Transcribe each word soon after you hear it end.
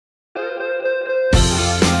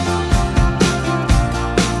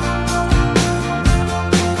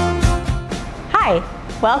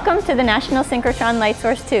Hi, welcome to the National Synchrotron Light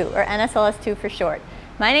Source 2, or NSLS-II for short.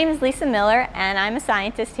 My name is Lisa Miller, and I'm a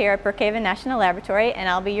scientist here at Brookhaven National Laboratory, and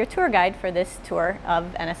I'll be your tour guide for this tour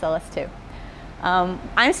of NSLS-II.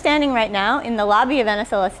 I'm standing right now in the lobby of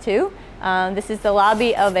NSLS-II. This is the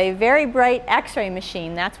lobby of a very bright X-ray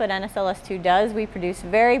machine. That's what NSLS-II does. We produce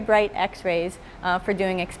very bright X-rays for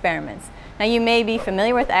doing experiments. Now, you may be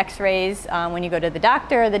familiar with X-rays when you go to the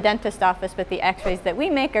doctor or the dentist office, but the X-rays that we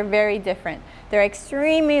make are very different. They're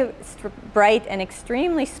extremely bright and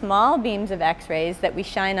extremely small beams of X-rays that we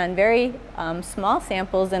shine on very small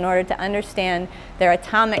samples in order to understand their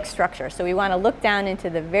atomic structure. So we want to look down into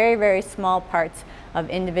the very, very small parts of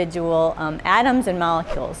individual atoms and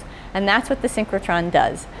molecules. And that's what the synchrotron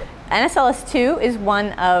does. NSLS-II is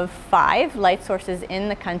one of 5 light sources in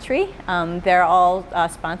the country. They're all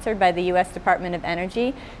sponsored by the U.S. Department of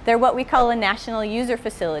Energy. They're what we call a national user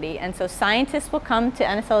facility, and so scientists will come to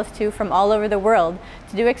NSLS-II from all over the world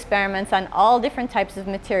to do experiments on all different types of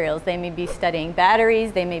materials. They may be studying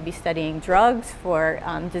batteries, they may be studying drugs for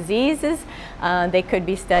diseases, they could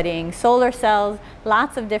be studying solar cells,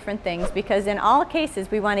 lots of different things, because in all cases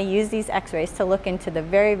we want to use these X-rays to look into the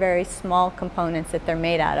very, very small components that they're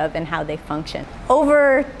made out of and how they function.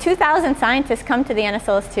 Over 2,000 scientists come to the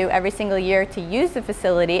NSLS-II every single year to use the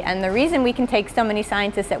facility, and the reason we can take so many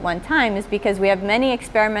scientists at one time is because we have many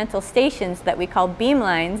experimental stations that we call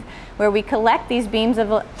beamlines, where we collect these beams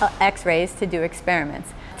of X-rays to do experiments.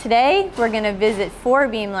 Today we're going to visit 4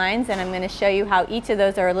 beamlines, and I'm going to show you how each of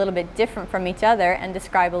those are a little bit different from each other and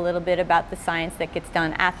describe a little bit about the science that gets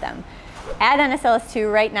done at them. At NSLS-II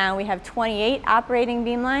right now we have 28 operating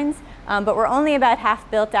beamlines, but we're only about half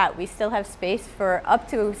built out. We still have space for up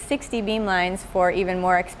to 60 beamlines for even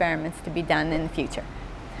more experiments to be done in the future.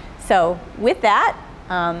 So with that,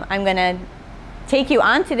 I'm going to take you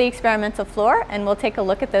onto the experimental floor and we'll take a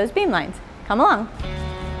look at those beamlines. Come along.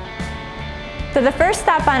 So the first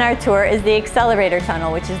stop on our tour is the accelerator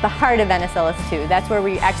tunnel, which is the heart of NSLS-II. That's where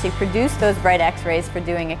we actually produce those bright X-rays for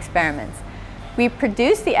doing experiments. We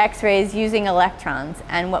produce the X-rays using electrons,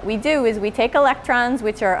 and what we do is we take electrons,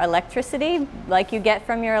 which are electricity, like you get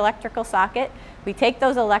from your electrical socket. We take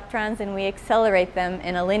those electrons and we accelerate them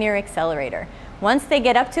in a linear accelerator. Once they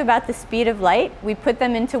get up to about the speed of light, we put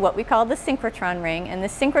them into what we call the synchrotron ring, and the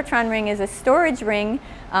synchrotron ring is a storage ring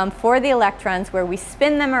for the electrons where we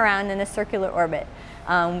spin them around in a circular orbit.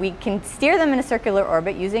 We can steer them in a circular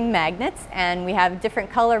orbit using magnets, and we have different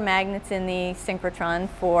color magnets in the synchrotron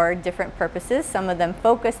for different purposes. Some of them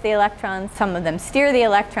focus the electrons, some of them steer the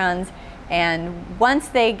electrons, and once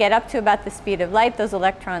they get up to about the speed of light, those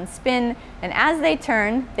electrons spin, and as they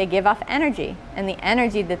turn, they give off energy, and the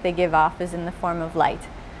energy that they give off is in the form of light.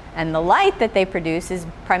 And the light that they produce is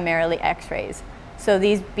primarily X-rays. So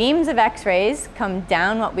these beams of X-rays come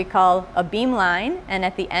down what we call a beam line, and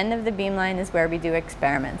at the end of the beam line is where we do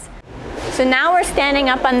experiments. So now we're standing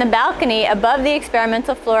up on the balcony above the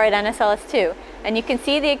experimental floor at NSLS-II, and you can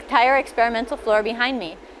see the entire experimental floor behind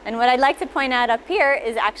me. And what I'd like to point out up here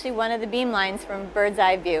is actually one of the beam lines from a bird's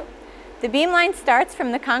eye view. The beam line starts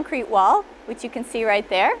from the concrete wall, which you can see right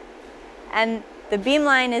there, and the beam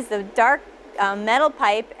line is the dark metal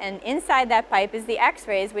pipe, and inside that pipe is the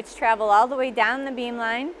X-rays, which travel all the way down the beam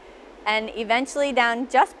line, and eventually down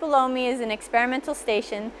just below me is an experimental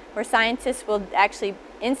station where scientists will actually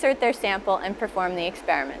insert their sample and perform the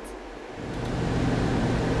experiments.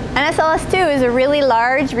 NSLS-II is a really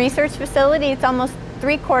large research facility. It's almost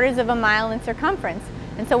 3/4 of a mile in circumference,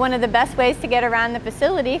 and so one of the best ways to get around the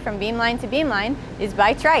facility from beamline to beamline is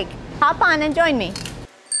by trike. Hop on and join me.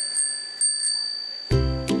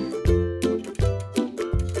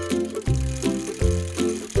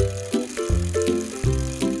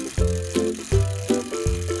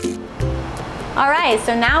 Alright,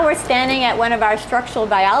 so now we're standing at one of our structural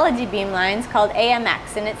biology beamlines called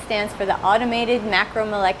AMX, and it stands for the Automated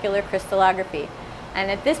Macromolecular Crystallography. And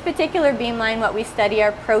at this particular beamline, what we study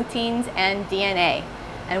are proteins and DNA.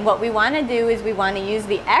 And what we want to do is we want to use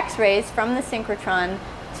the X-rays from the synchrotron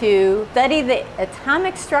to study the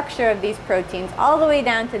atomic structure of these proteins all the way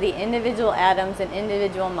down to the individual atoms and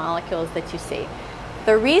individual molecules that you see.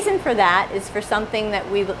 The reason for that is for something that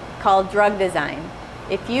we call drug design.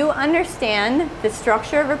 If you understand the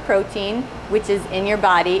structure of a protein, which is in your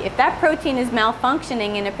body, if that protein is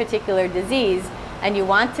malfunctioning in a particular disease, and you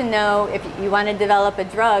want to know if you want to develop a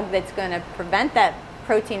drug that's going to prevent that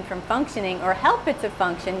protein from functioning or help it to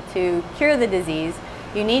function to cure the disease,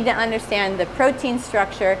 you need to understand the protein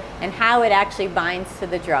structure and how it actually binds to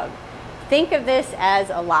the drug. Think of this as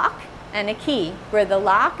a lock and a key, where the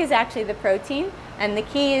lock is actually the protein and the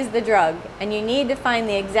key is the drug, and you need to find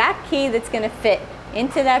the exact key that's going to fit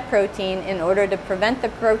into that protein in order to prevent the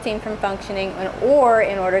protein from functioning or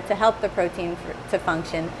in order to help the protein to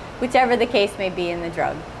function, whichever the case may be in the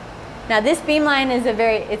drug. Now this beamline is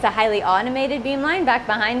it's a highly automated beamline. Back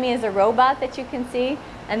behind me is a robot that you can see,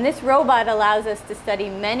 and this robot allows us to study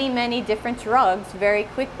many different drugs very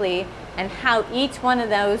quickly and how each one of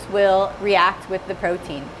those will react with the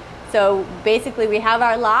protein. So basically we have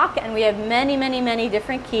our lock and we have many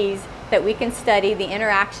different keys that we can study the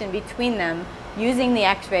interaction between them using the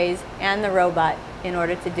x-rays and the robot in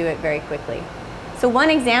order to do it very quickly. So one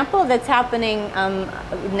example that's happening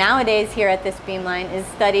nowadays here at this beamline is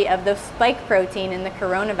study of the spike protein in the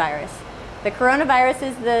coronavirus. The coronavirus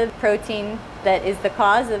is the protein that is the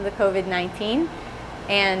cause of the COVID-19,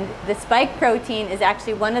 and the spike protein is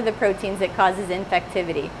actually one of the proteins that causes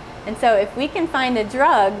infectivity. And so if we can find a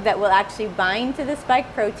drug that will actually bind to the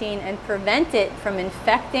spike protein and prevent it from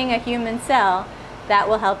infecting a human cell, that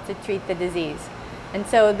will help to treat the disease. And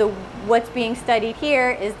so what's being studied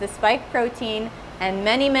here is the spike protein and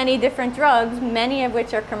many different drugs, many of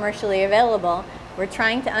which are commercially available. We're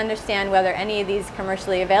trying to understand whether any of these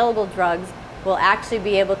commercially available drugs will actually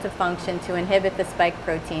be able to function to inhibit the spike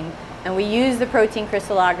protein. And we use the protein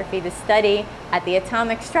crystallography to study at the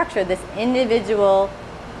atomic structure the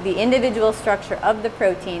individual structure of the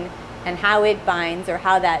protein and how it binds, or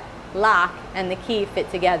how that lock and the key fit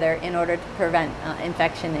together in order to prevent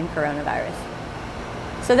infection in coronavirus.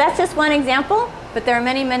 So that's just one example, but there are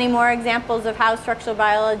many more examples of how structural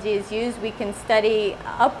biology is used. We can study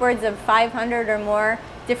upwards of 500 or more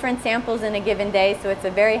different samples in a given day, so it's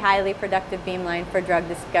a very highly productive beamline for drug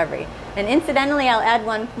discovery. And incidentally, I'll add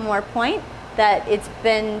one more point, that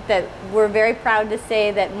we're very proud to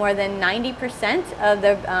say that more than 90% of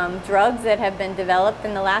the drugs that have been developed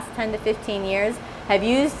in the last 10 to 15 years have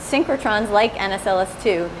used synchrotrons like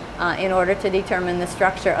NSLS-II in order to determine the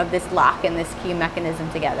structure of this lock and this key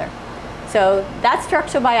mechanism together. So that's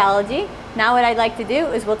structural biology. Now what I'd like to do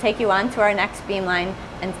is we'll take you on to our next beamline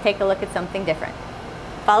and take a look at something different.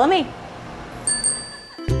 Follow me.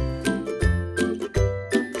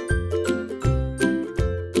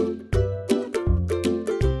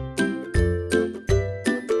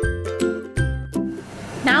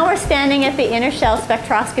 Now we're standing at the inner shell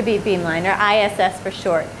spectroscopy beamline, or ISS for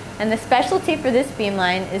short. And the specialty for this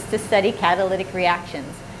beamline is to study catalytic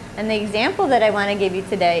reactions. And the example that I want to give you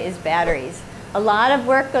today is batteries. A lot of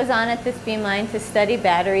work goes on at this beamline to study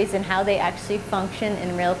batteries and how they actually function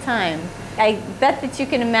in real time. I bet that you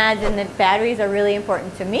can imagine that batteries are really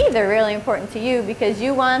important to me. They're really important to you because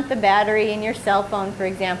you want the battery in your cell phone, for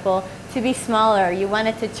example, to be smaller. You want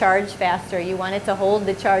it to charge faster. You want it to hold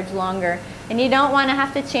the charge longer. And you don't want to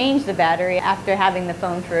have to change the battery after having the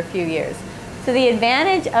phone for a few years. So the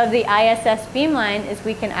advantage of the ISS beamline is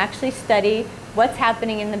we can actually study what's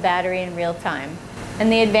happening in the battery in real time.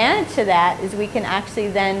 And the advantage to that is we can actually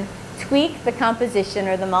then tweak the composition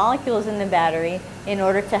or the molecules in the battery in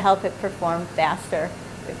order to help it perform faster,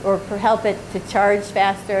 or help it to charge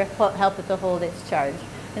faster, help it to hold its charge.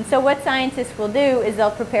 And so what scientists will do is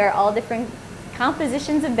they'll prepare all different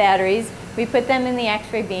compositions of batteries, we put them in the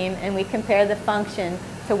X-ray beam, and we compare the function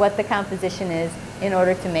to what the composition is in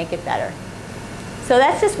order to make it better. So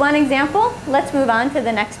that's just one example. Let's move on to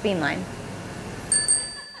the next beamline.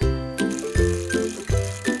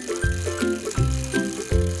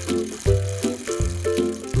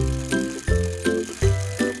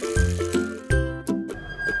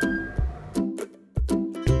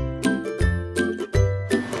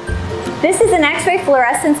 This is an X-ray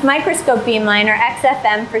fluorescence microscope beamline, or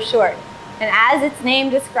XFM for short. And as its name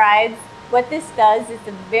describes, what this does is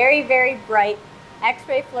a very bright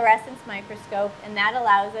X-ray fluorescence microscope, and that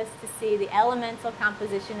allows us to see the elemental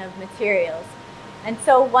composition of materials. And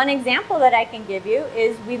so one example that I can give you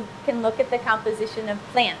is we can look at the composition of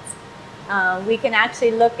plants. We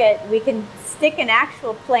can stick an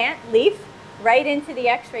actual plant leaf right into the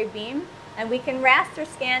X-ray beam, and we can raster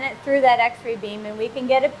scan it through that X-ray beam, and we can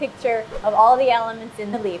get a picture of all the elements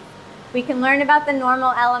in the leaf. We can learn about the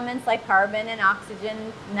normal elements like carbon and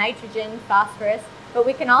oxygen, nitrogen, phosphorus, but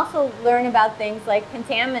we can also learn about things like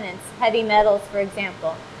contaminants, heavy metals, for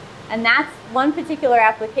example. And that's one particular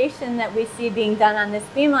application that we see being done on this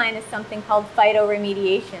beamline is something called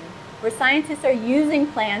phytoremediation, where scientists are using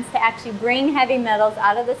plants to actually bring heavy metals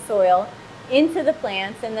out of the soil into the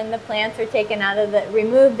plants, and then the plants are taken out of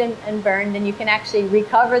removed and burned, and you can actually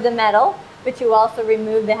recover the metal, but you also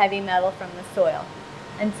remove the heavy metal from the soil.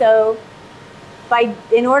 And so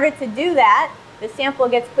in order to do that, the sample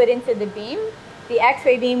gets put into the beam, the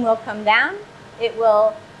X-ray beam will come down, it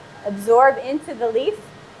will absorb into the leaf,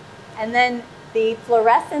 and then the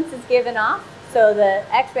fluorescence is given off So the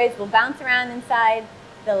X-rays will bounce around inside,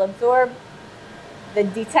 they'll absorb. The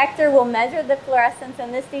detector will measure the fluorescence,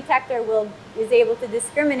 and this detector is able to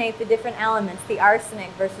discriminate the different elements, the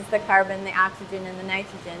arsenic versus the carbon, the oxygen, and the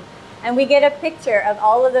nitrogen. And we get a picture of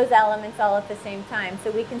all of those elements all at the same time.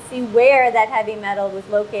 So we can see where that heavy metal was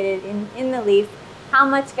located in the leaf, how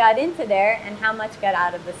much got into there, and how much got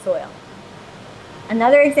out of the soil.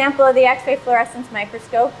 Another example of the X-ray fluorescence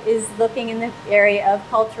microscope is looking in the area of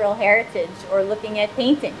cultural heritage, or looking at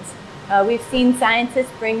paintings. We've seen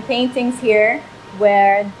scientists bring paintings here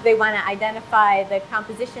where they want to identify the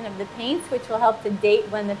composition of the paints, which will help to date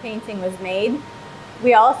when the painting was made.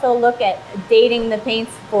 We also look at dating the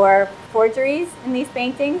paints for forgeries in these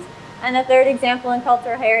paintings. And a third example in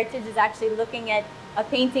cultural heritage is actually looking at a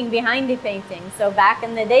painting behind a painting. So back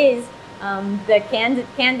in the days, the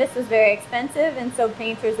canvas was very expensive, and so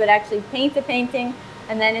painters would actually paint a painting,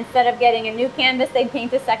 and then instead of getting a new canvas, they'd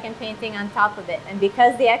paint a second painting on top of it. And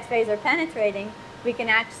because the X-rays are penetrating, we can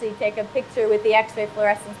actually take a picture with the X-ray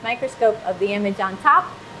fluorescence microscope of the image on top,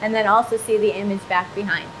 and then also see the image back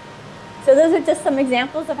behind. So those are just some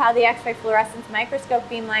examples of how the X-ray fluorescence microscope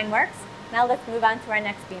beamline works. Now let's move on to our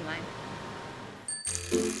next beamline.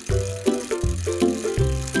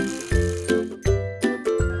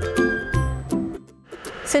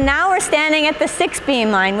 So now we're standing at the 6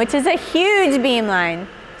 beamline, which is a huge beamline.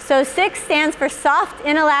 So 6 stands for soft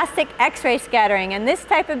inelastic X-ray scattering, and this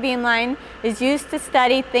type of beamline is used to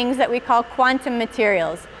study things that we call quantum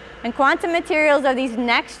materials. And quantum materials are these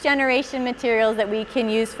next generation materials that we can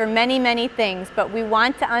use for many, many things, but we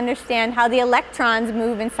want to understand how the electrons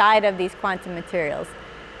move inside of these quantum materials.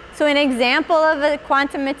 So an example of a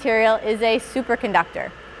quantum material is a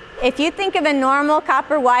superconductor. If you think of a normal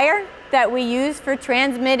copper wire that we use for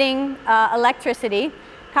transmitting electricity,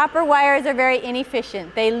 copper wires are very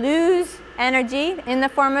inefficient. They lose energy in the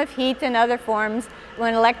form of heat and other forms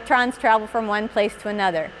when electrons travel from one place to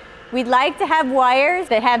another. We'd like to have wires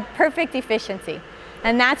that have perfect efficiency,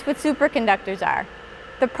 and that's what superconductors are.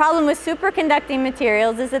 The problem with superconducting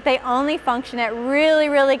materials is that they only function at really,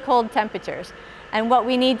 really cold temperatures. And what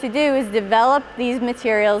we need to do is develop these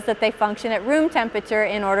materials that they function at room temperature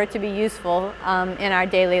in order to be useful in our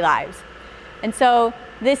daily lives. And so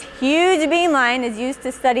this huge beamline is used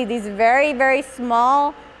to study these very, very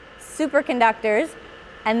small superconductors.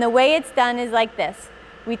 And the way it's done is like this.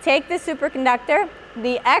 We take the superconductor,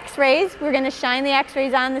 the X-rays, we're going to shine the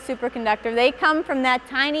X-rays on the superconductor. They come from that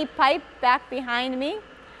tiny pipe back behind me.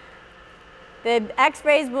 The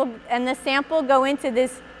X-rays and the sample go into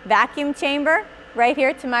this vacuum chamber right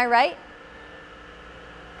here to my right.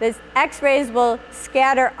 The X-rays will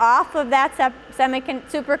scatter off of that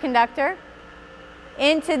superconductor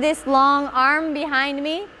into this long arm behind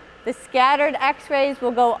me. The scattered X-rays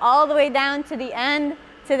will go all the way down to the end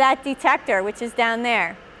to that detector, which is down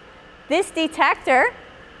there. This detector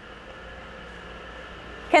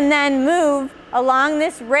can then move along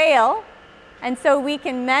this rail, and so we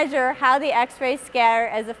can measure how the X-rays scatter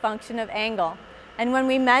as a function of angle. And when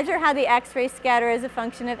we measure how the X-rays scatter as a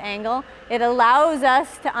function of angle, it allows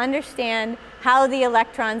us to understand how the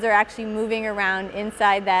electrons are actually moving around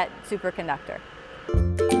inside that superconductor.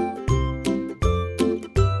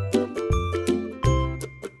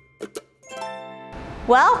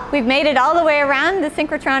 Well, we've made it all the way around the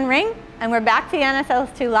synchrotron ring, and we're back to the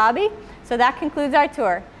NSLS-II lobby. So that concludes our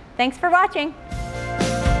tour. Thanks for watching.